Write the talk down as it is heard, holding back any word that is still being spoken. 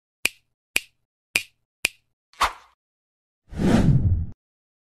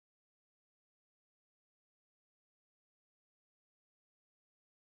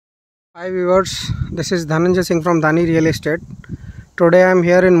Hi viewers, this is Dhananjay Singh from Dhani Real Estate. Today I am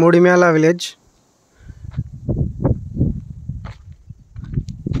here in Mudimyal Village.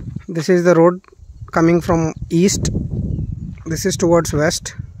 This is the road coming from east. This is towards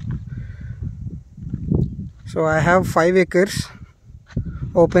west. So I have 5 acres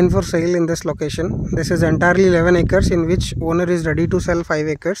open for sale in this location. This is entirely 11 acres in which owner is ready to sell 5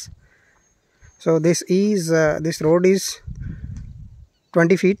 acres. So this road is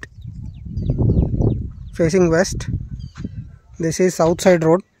 20 feet facing west. This is south side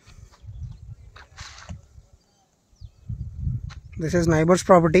road. This is neighbor's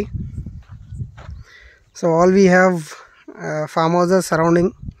property. So all we have farmhouses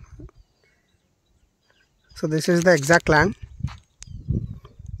surrounding. So this is the exact land.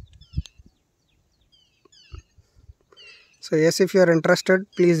 So yes, if you are interested,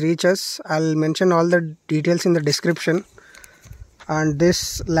 please reach us. I'll mention all the details in the description. And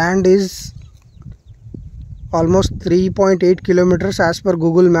this land is almost 3.8 kilometers as per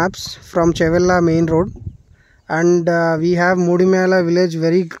Google Maps from Chevella main road, and we have Mudimyal Village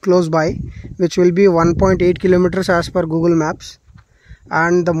very close by, which will be 1.8 kilometers as per Google Maps,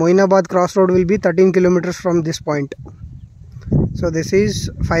 and the Moinabad crossroad will be 13 kilometers from this point. So this is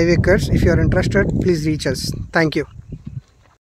 5 acres. If you are interested, please reach us. Thank you.